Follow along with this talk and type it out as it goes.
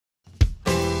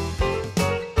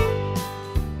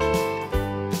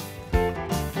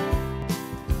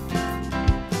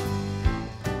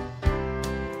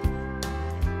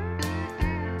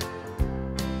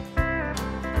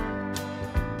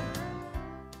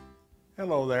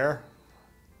Hello there.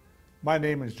 My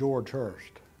name is George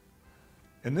Hurst.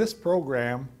 In this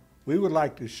program, we would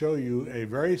like to show you a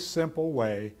very simple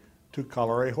way to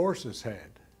color a horse's head.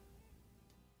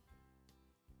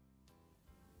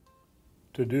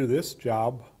 To do this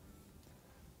job,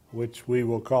 which we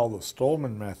will call the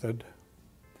Stolman method,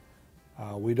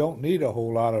 we don't need a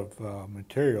whole lot of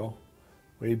material.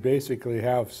 We basically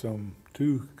have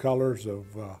two colors of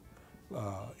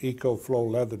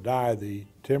EcoFlow leather dye, the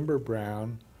timber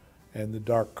brown and the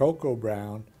dark cocoa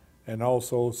brown, and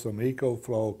also some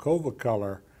EcoFlow Cova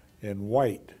color in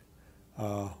white.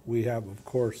 We have, of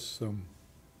course, some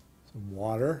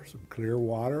water, some clear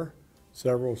water,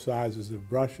 several sizes of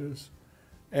brushes,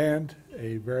 and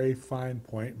a very fine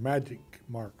point magic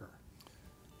marker.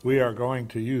 We are going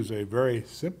to use a very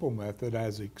simple method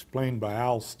as explained by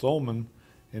Al Stolman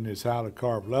in his How to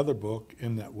Carve Leather book,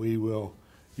 in that we will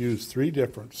use 3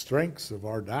 different strengths of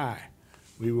our dye.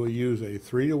 We will use a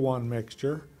 3-to-1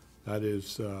 mixture, that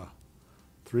is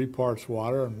 3 parts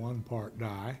water and 1 part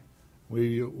dye.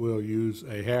 We will use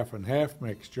a half and half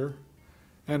mixture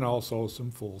and also some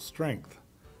full strength.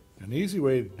 An easy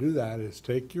way to do that is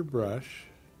take your brush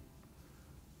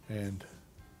and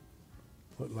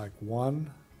put like 1,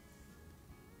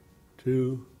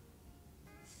 2,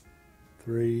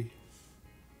 3,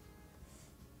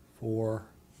 4,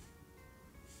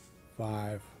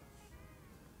 5,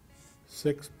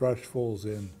 6 brushfuls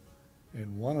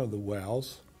in one of the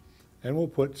wells, and we'll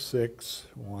put 6,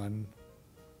 1,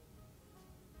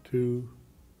 2,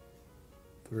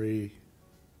 3,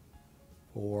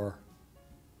 4,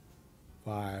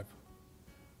 5,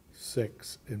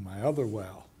 6 in my other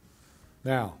well.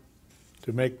 Now,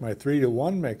 to make my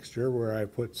 3-to-1 mixture where I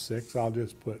put 6, I'll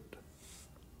just put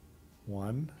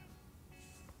 1,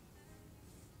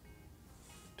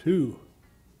 2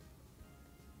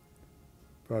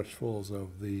 brushfuls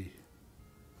of the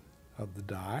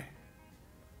dye.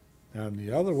 Now in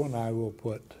the other one I will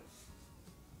put,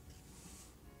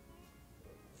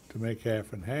 to make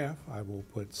half and half, I will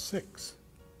put 6.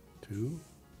 2,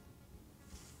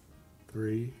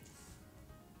 3,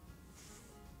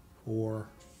 4,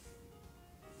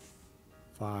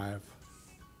 5,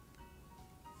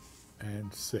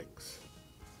 and 6.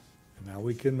 And now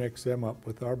we can mix them up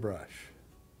with our brush.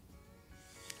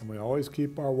 And we always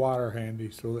keep our water handy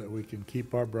so that we can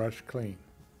keep our brush clean.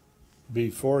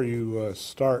 Before you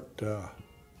start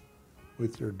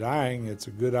with your dyeing, it's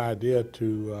a good idea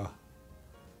to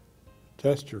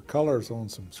test your colors on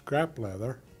some scrap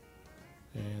leather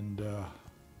and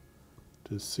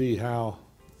to see how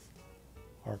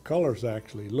our colors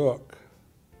actually look,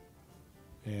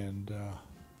 and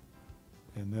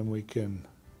then we can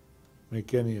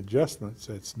make any adjustments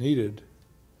that's needed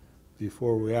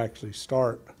before we actually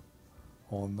start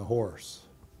on the horse.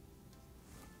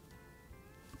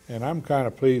 And I'm kind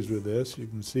of pleased with this. You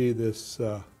can see this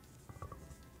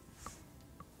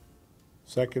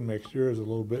second mixture is a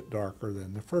little bit darker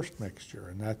than the first mixture,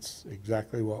 and that's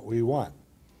exactly what we want.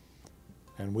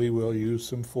 And we will use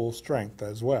some full strength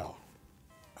as well.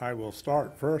 I will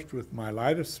start first with my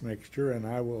lightest mixture, and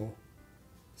I will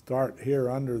start here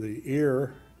under the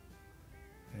ear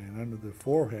and under the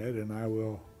forehead, and I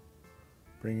will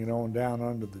bring it on down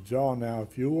under the jaw. Now,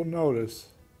 if you will notice,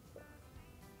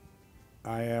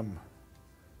 I am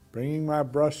bringing my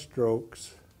brush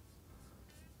strokes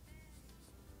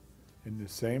in the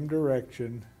same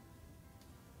direction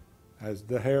as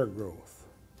the hair growth.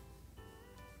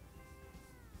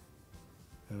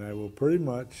 And I will pretty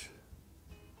much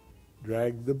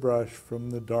drag the brush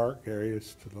from the dark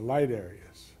areas to the light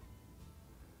areas.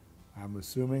 I'm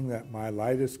assuming that my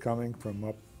light is coming from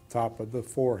up top of the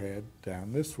forehead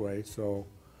down this way, so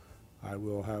I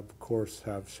will have, of course,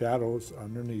 have shadows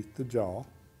underneath the jaw,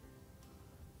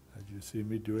 as you see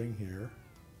me doing here.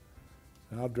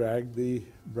 And I'll drag the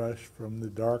brush from the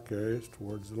dark areas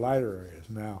towards the lighter areas.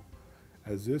 Now,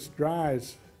 as this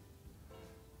dries,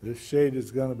 this shade is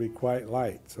going to be quite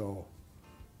light, so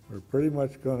we're pretty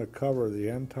much going to cover the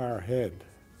entire head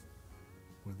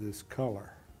with this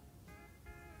color.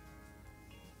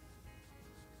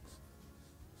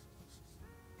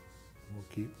 We'll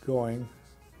keep going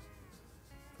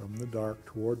from the dark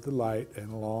toward the light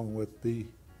and along with the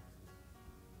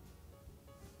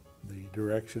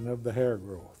direction of the hair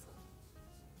growth.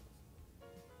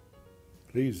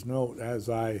 Please note, as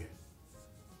I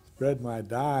spread my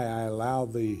dye, I allow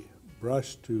the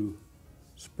brush to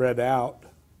spread out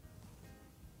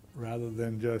rather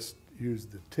than just use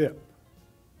the tip.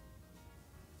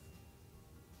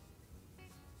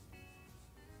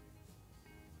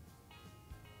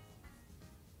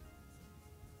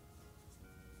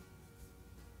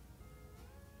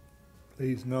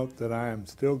 Please note that I am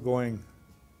still going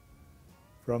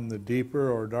from the deeper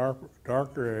or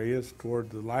darker areas toward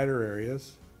the lighter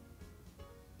areas.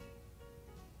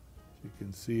 As you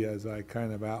can see as I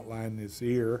kind of outline this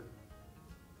ear.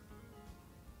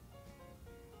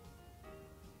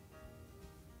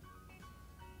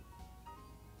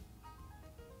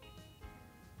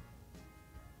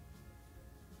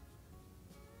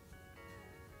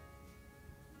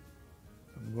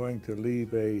 I'm going to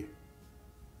leave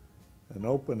an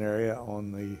open area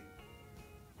on the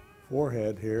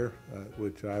forehead here,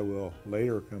 which I will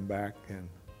later come back and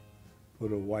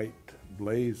put a white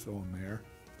blaze on there.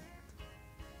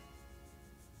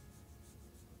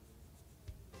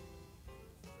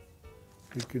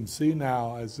 You can see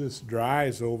now as this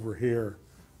dries over here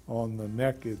on the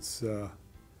neck, it's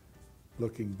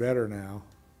looking better now.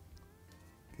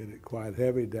 Get it quite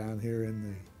heavy down here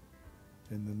in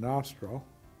the nostril.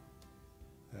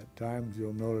 At times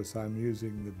you'll notice I'm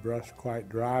using the brush quite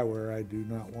dry where I do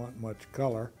not want much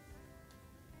color.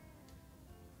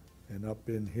 And up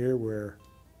in here where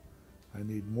I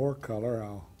need more color,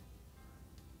 I'll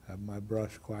have my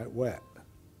brush quite wet.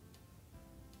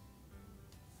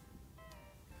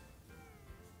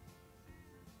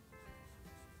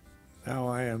 Now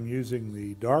I am using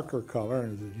the darker color,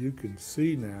 and as you can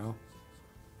see now,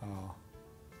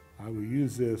 I will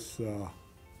use this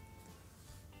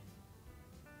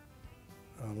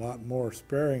a lot more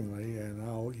sparingly, and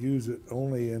I'll use it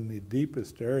only in the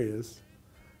deepest areas,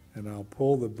 and I'll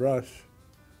pull the brush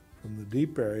from the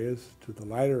deep areas to the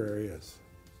lighter areas.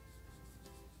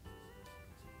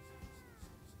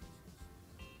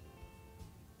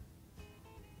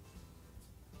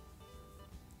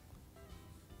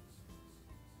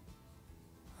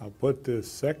 I'll put this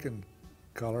second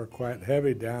color quite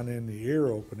heavy down in the ear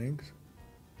openings.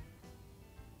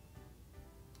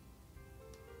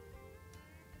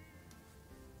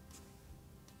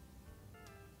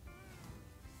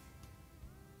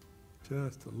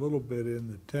 Just a little bit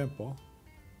in the temple,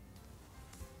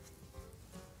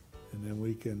 and then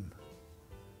we can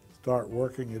start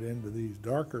working it into these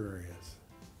darker areas.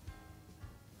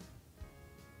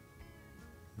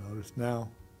 Notice now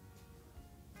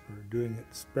we're doing it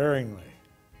sparingly.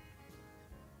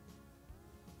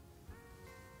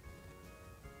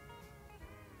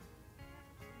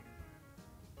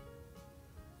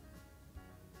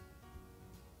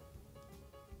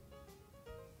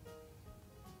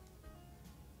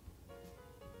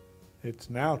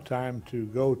 It's now time to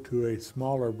go to a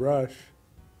smaller brush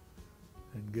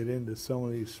and get into some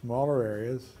of these smaller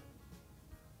areas.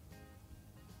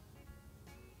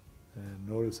 And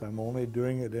notice I'm only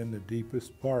doing it in the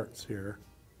deepest parts here.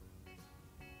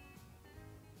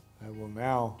 I will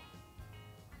now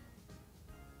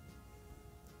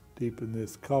deepen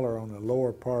this color on the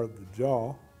lower part of the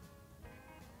jaw.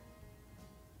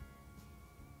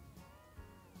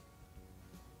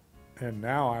 And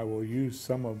now I will use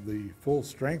some of the full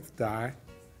strength dye,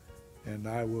 and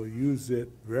I will use it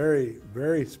very,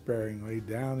 very sparingly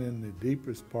down in the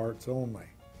deepest parts only.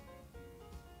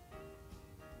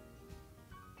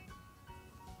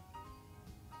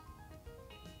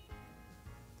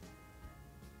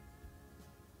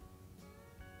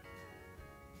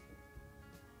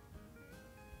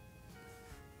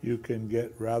 You can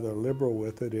get rather liberal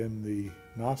with it in the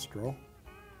nostril.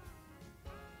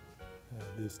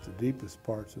 Just the deepest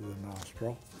parts of the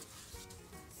nostril.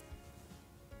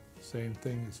 Same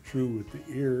thing is true with the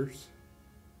ears.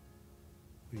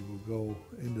 We will go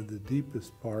into the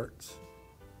deepest parts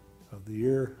of the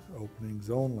ear openings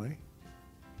only.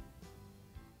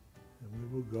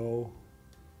 And we will go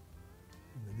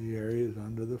into the areas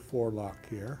under the forelock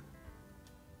here.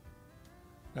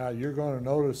 Now you're going to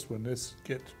notice when this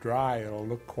gets dry, it'll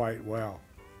look quite well.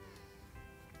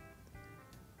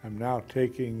 I'm now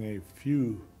taking a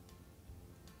few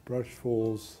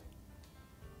brushfuls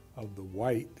of the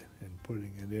white and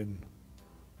putting it in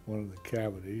one of the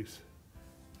cavities,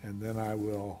 and then I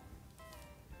will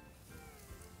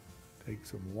take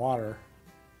some water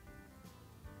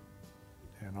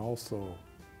and also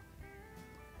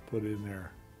put in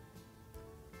there.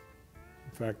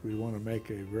 In fact, we want to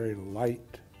make a very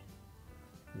light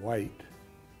white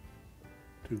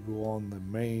to go on the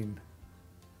mane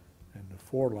and the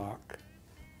forelock.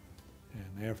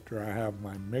 And after I have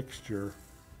my mixture,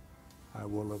 I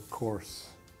will of course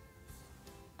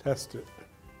test it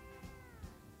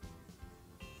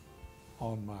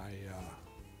on my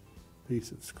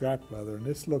piece of scrap leather, and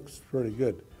this looks pretty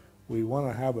good. We want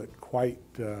to have it quite,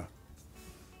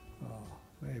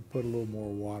 maybe put a little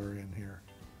more water in here,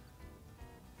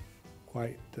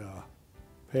 quite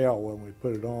pale when we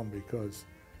put it on, because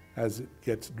as it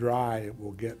gets dry, it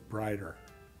will get brighter.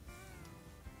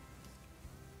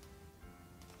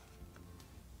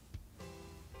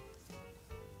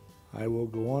 I will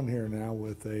go on here now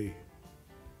with a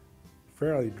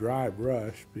fairly dry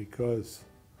brush because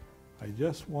I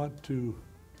just want to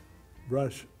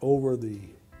brush over the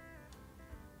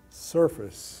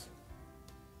surface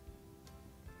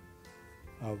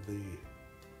of the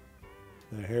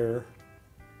hair.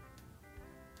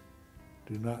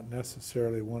 Do not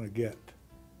necessarily want to get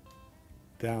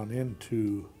down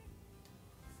into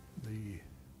the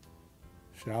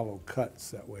shallow cuts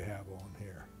that we have on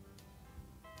here.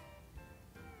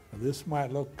 Now, this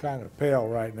might look kind of pale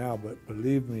right now, but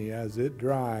believe me, as it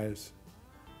dries,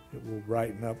 it will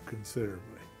brighten up considerably.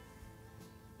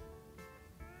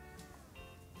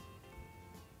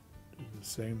 Do the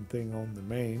same thing on the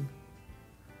mane.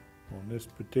 On this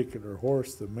particular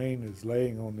horse, the mane is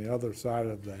laying on the other side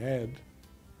of the head.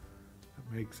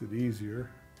 That makes it easier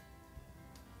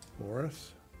for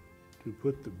us. To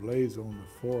put the blaze on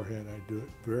the forehead, I do it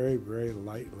very, very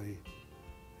lightly.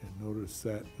 And notice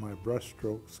that my brush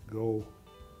strokes go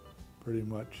pretty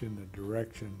much in the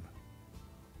direction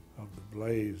of the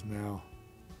blaze. Now,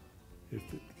 if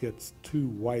it gets too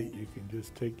white, you can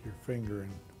just take your finger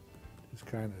and just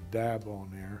kind of dab on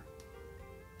there.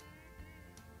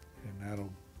 And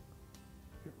that'll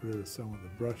get rid of some of the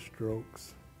brush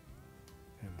strokes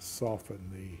and soften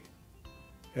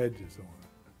the edges on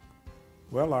it.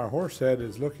 Well, our horse head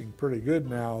is looking pretty good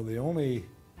now. The only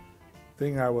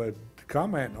thing I would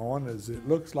comment on is it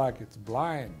looks like it's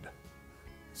blind.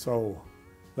 So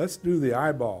let's do the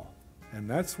eyeball. And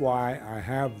that's why I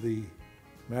have the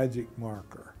magic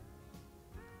marker.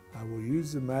 I will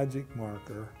use the magic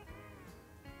marker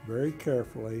very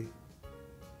carefully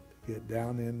to get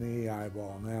down in the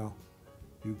eyeball. Now,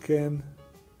 you can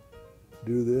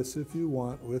do this if you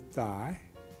want with dye,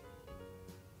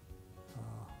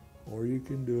 or you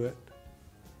can do it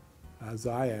as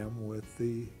I am with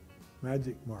the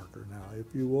magic marker. Now,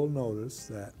 if you will notice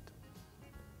that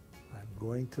I'm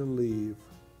going to leave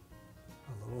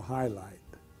a little highlight.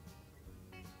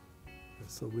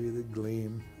 This will be the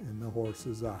gleam in the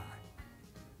horse's eye.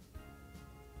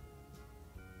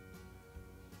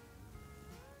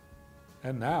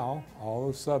 And now, all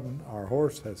of a sudden, our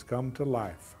horse has come to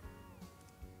life.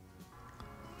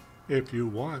 If you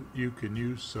want, you can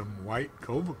use some white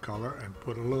Kova color and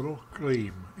put a little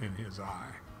gleam in his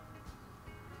eye.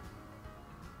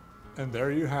 And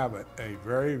there you have it, a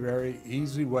very, very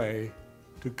easy way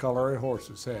to color a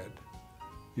horse's head.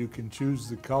 You can choose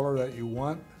the color that you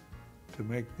want to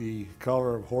make the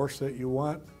color of horse that you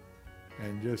want,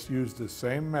 and just use the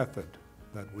same method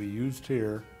that we used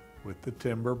here with the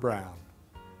timber brown.